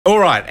All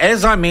right,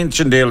 as I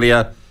mentioned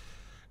earlier,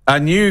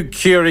 a new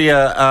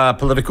Curia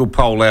political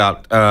poll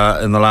out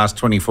in the last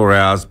 24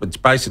 hours,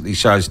 which basically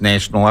shows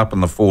National up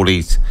in the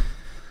 40s,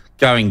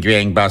 going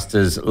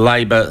gangbusters.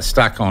 Labor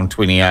stuck on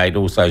 28,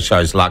 also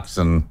shows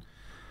Luxon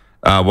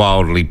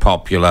wildly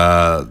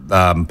popular,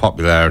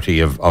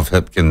 popularity of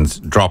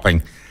Hipkins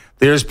dropping.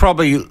 There is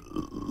probably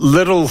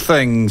little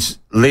things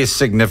less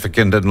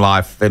significant in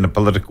life than a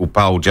political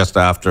poll just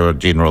after a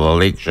general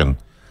election.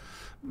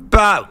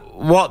 But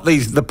what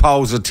the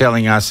polls are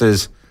telling us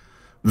is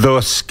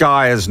the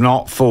sky is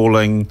not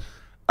falling.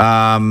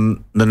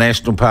 The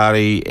National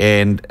Party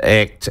and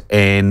ACT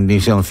and New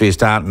Zealand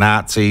First aren't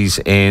Nazis,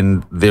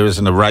 and there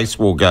isn't a race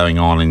war going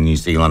on in New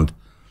Zealand.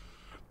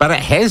 But it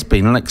has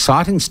been an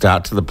exciting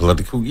start to the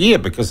political year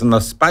because in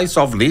the space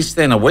of less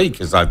than a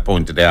week, as I've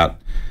pointed out,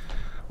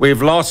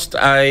 we've lost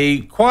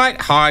a quite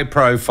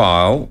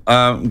high-profile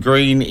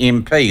Green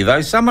MP,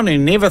 though someone who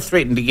never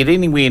threatened to get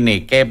anywhere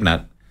near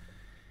cabinet,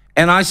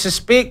 and I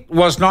suspect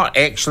was not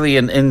actually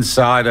an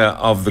insider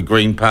of the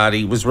Green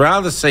Party, was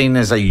rather seen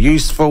as a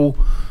useful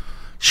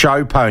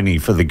show pony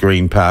for the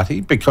Green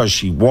Party because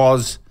she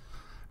was,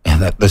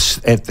 and at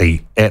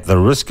the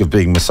risk of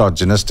being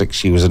misogynistic,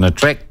 she was an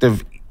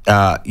attractive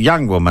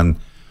young woman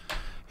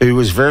who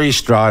was very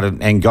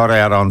strident and got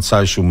out on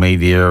social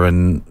media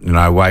and,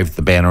 waved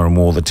the banner and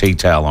wore the tea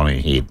towel on her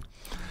head.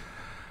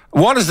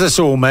 What does this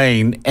all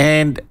mean?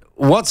 And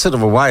what sort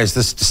of a way is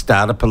this to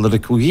start a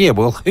political year?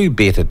 Well, who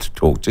better to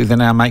talk to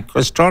than our mate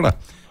Chris Trotter?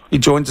 He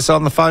joins us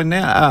on the phone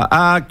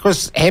now.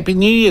 Chris, Happy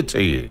New Year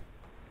to you.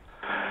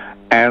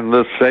 And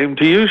the same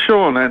to you,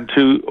 Sean, and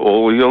to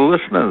all your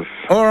listeners.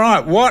 All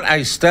right, what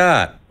a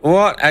start.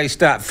 What a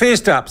start.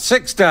 First up,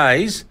 6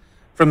 days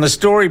from the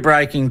story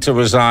breaking to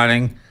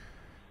resigning,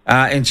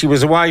 and she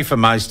was away for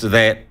most of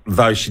that,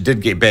 though she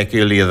did get back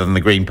earlier than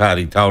the Green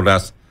Party told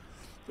us.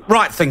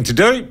 Right thing to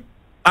do,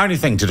 only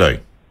thing to do.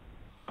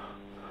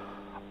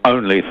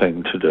 Only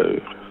thing to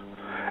do.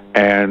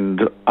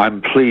 And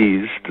I'm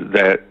pleased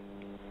that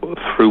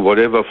through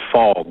whatever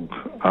fog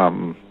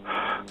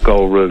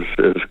Golriz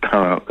is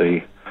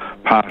currently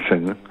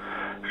passing,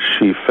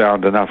 she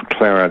found enough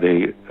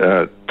clarity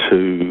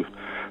to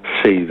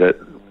see that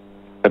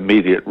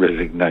immediate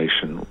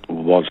resignation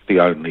was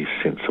the only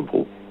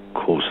sensible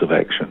course of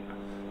action.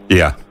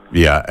 Yeah,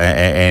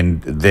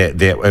 and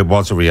that it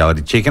was a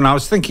reality check. And I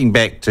was thinking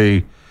back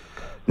to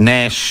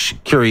Nash,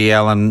 Kiri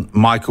Allen,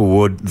 Michael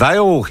Wood. They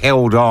all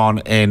held on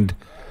and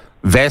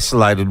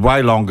vacillated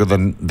way longer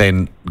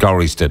than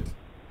Golriz did.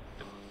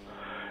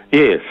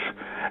 Yes,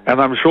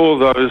 and I'm sure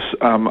those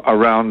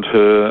around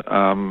her,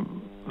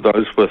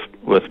 those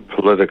with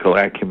political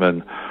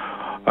acumen,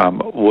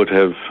 would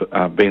have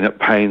been at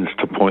pains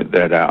to point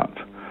that out.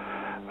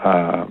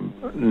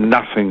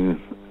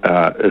 Nothing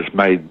is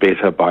made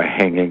better by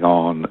hanging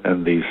on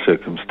in these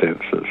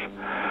circumstances.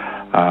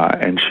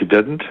 And she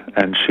didn't,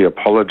 and she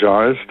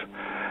apologised.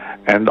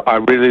 And I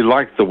really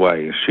like the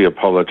way she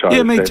apologised.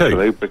 Yeah, me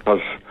too.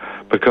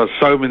 Because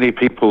so many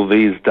people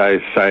these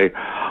days say,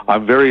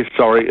 I'm very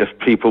sorry if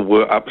people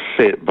were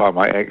upset by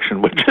my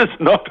action, which is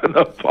not an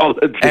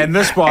apology. And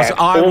this was,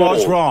 I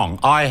was wrong.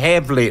 I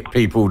have let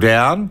people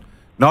down.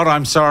 Not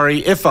I'm sorry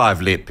if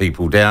I've let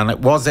people down. It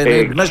was an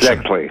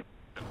admission.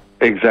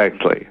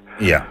 Exactly.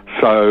 Yeah.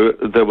 So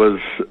there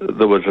was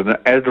an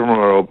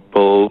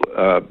admirable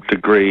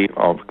degree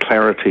of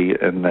clarity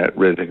in that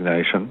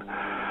resignation.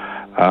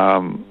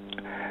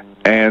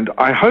 And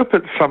I hope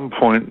at some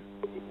point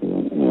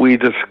we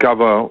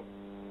discover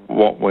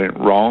what went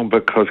wrong,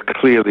 because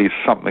clearly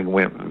something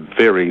went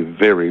very,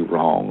 very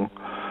wrong.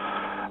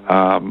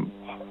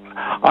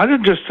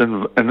 I'd just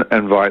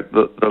invite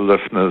the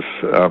listeners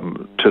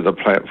to the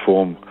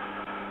platform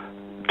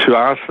to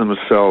ask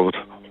themselves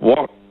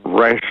what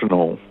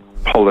rational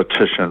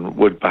politician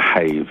would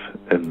behave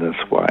in this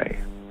way.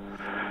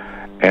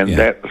 And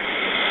that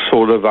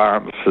sort of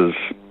answers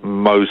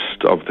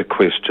most of the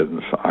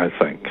questions, I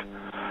think.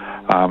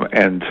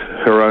 And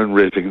her own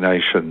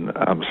resignation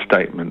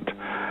statement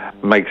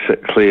makes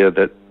it clear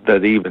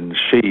that even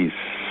she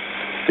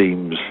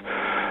seems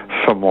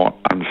somewhat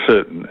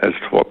uncertain as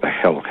to what the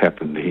hell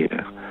happened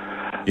here.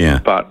 Yeah.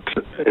 But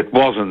it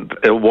wasn't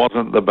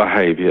the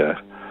behaviour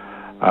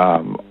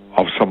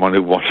of someone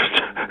who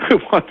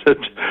wanted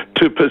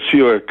to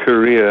pursue a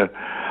career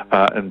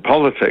in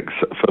politics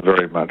for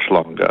very much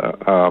longer.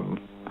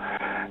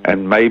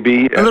 And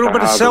maybe a little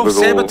bit of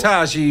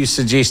self-sabotage. Are you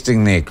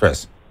suggesting there,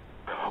 Chris?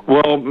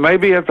 Well,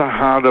 maybe at the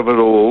heart of it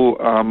all,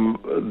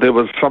 there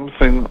was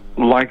something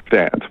like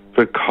that,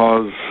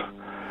 because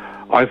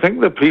I think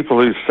the people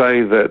who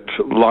say that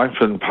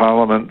life in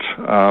Parliament,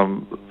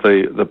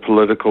 the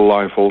political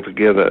life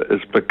altogether,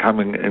 is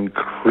becoming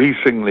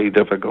increasingly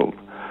difficult,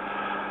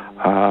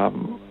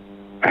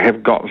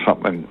 have got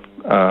something.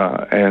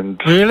 And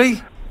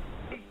really?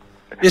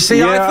 You see,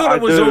 yeah, I thought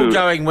it was all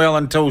going well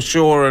until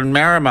Shaw and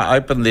Marama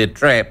opened their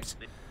traps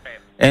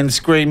and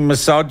screamed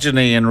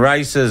misogyny and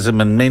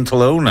racism and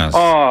mental illness.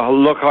 Oh,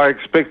 look, I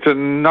expected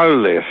no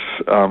less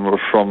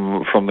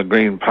from the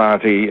Green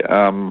Party.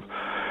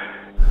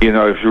 You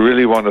know, if you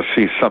really want to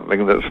see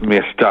something that's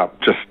messed up,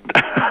 just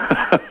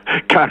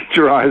cast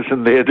your eyes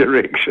in their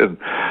direction.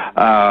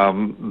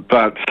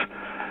 But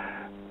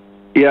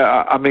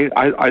yeah, I mean,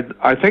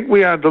 I think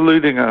we are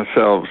deluding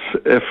ourselves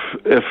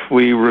if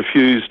we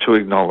refuse to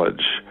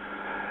acknowledge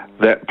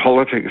that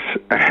politics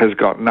has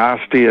got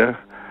nastier,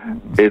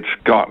 it's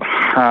got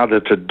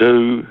harder to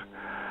do,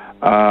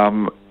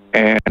 and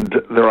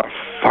there are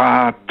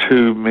far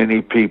too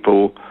many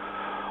people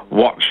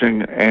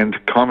watching and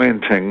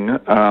commenting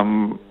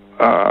in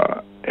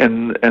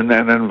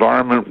an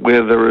environment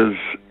where there is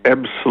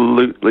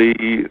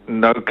absolutely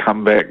no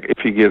comeback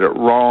if you get it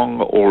wrong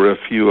or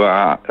if you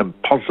are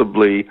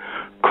impossibly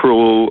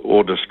cruel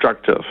or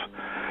destructive.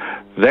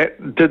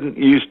 That didn't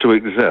used to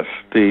exist.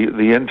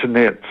 The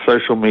internet,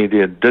 social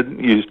media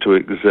didn't used to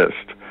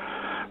exist.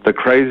 The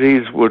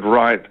crazies would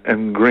write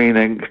in green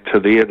ink to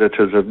the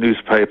editors of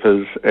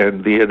newspapers,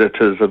 and the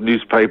editors of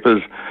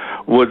newspapers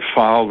would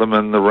file them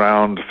in the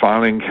round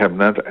filing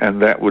cabinet,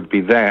 and that would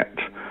be that.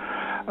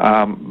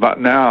 But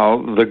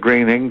now the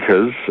green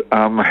inkers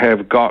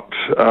have got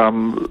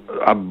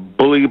a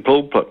bully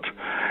pulpit,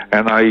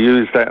 and I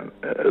use that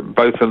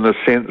both in the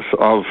sense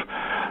of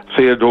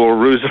Theodore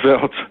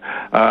Roosevelt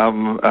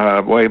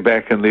way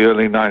back in the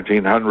early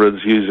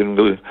 1900s using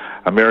the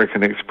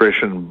American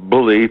expression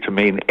bully to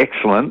mean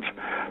excellent,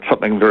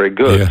 something very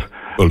good. Yeah.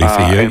 Bully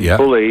for you, and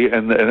bully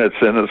in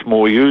its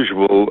more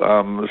usual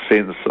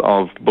sense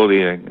of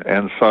bullying.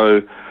 And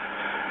so,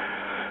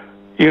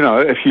 you know,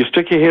 if you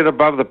stick your head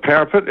above the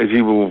parapet, as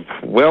you will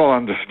well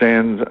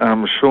understand,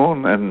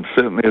 Sean, and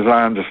certainly as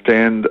I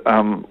understand,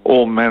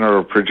 all manner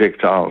of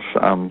projectiles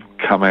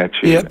come at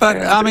you. Yeah, but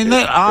I mean,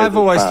 I've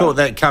always thought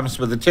that comes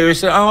with the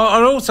terrorists.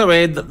 I'd also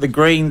add that the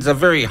Greens are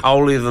very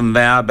holier than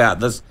thou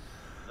about this.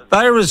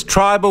 They're as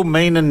tribal,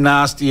 mean and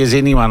nasty as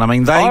anyone. I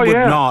mean, they would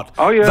not.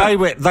 Oh,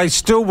 yeah. They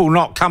still will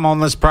not come on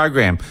this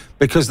program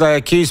because they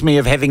accuse me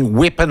of having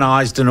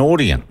weaponised an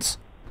audience.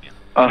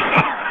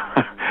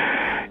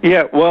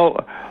 Yeah,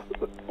 well,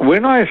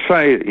 when I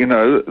say, you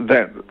know,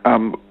 that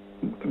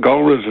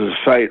Golriz's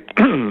fate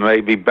may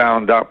be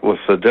bound up with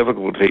the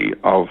difficulty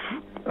of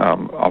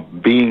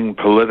being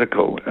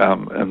political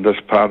in this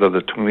part of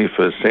the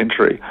 21st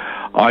century,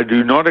 I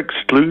do not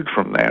exclude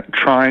from that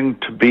trying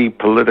to be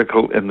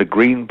political in the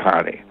Green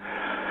Party.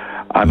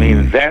 I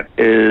mean, that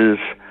is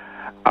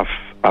a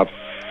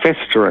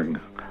festering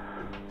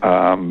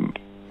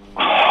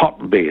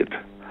hotbed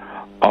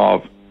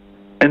of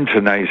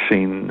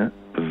internecine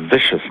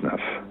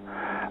viciousness,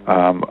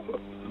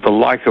 the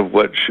like of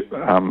which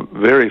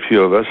very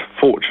few of us,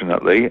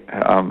 fortunately,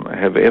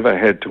 have ever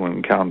had to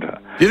encounter.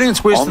 Do you think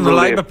it's worse than the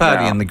Labour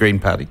Party and the Green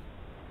Party?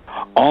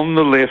 On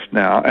the left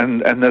now,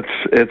 and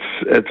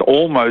it's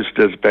almost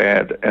as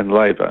bad in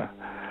Labour.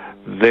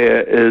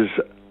 There is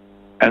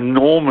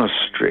enormous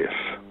stress,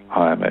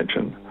 I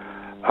imagine,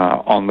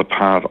 on the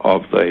part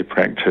of the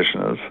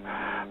practitioners,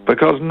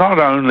 because not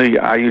only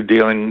are you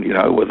dealing, you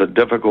know, with a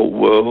difficult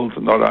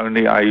world, not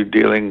only are you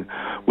dealing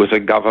with a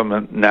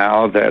government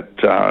now that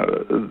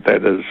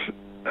is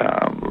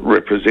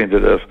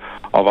representative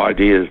of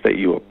ideas that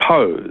you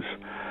oppose,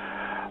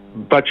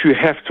 but you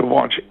have to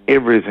watch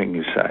everything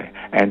you say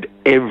and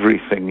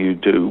everything you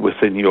do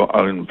within your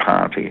own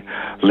party,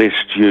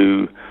 lest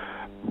you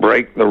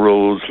break the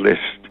rules,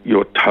 lest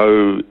your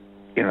toe,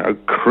 you know,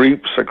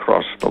 creeps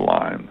across the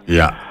line.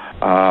 Yeah.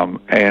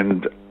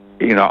 And,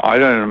 you know, I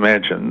don't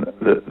imagine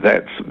that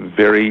that's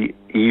very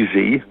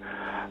easy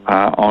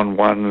on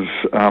one's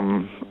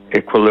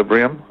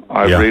equilibrium.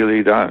 I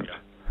really don't.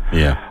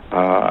 Yeah.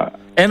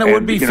 And it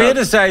would be fair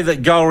to say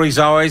that Golriz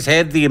always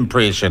had the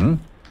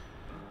impression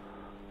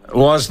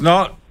was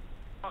not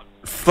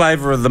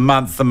flavour of the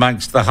month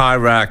amongst the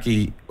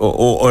hierarchy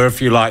or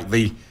if you like,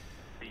 the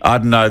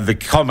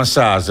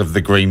commissars of the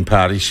Green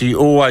Party. She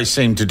always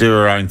seemed to do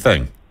her own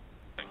thing.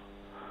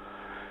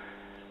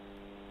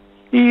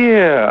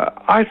 Yeah,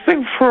 I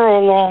think for a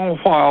long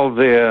while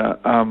there,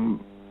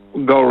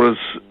 Golriz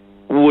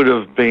would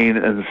have been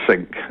in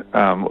sync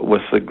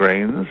with the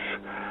Greens.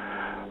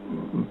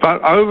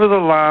 But over the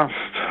last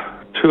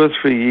 2 or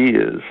 3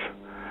 years,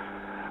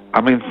 I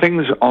mean,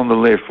 things on the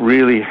left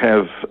really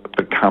have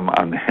become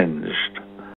unhinged.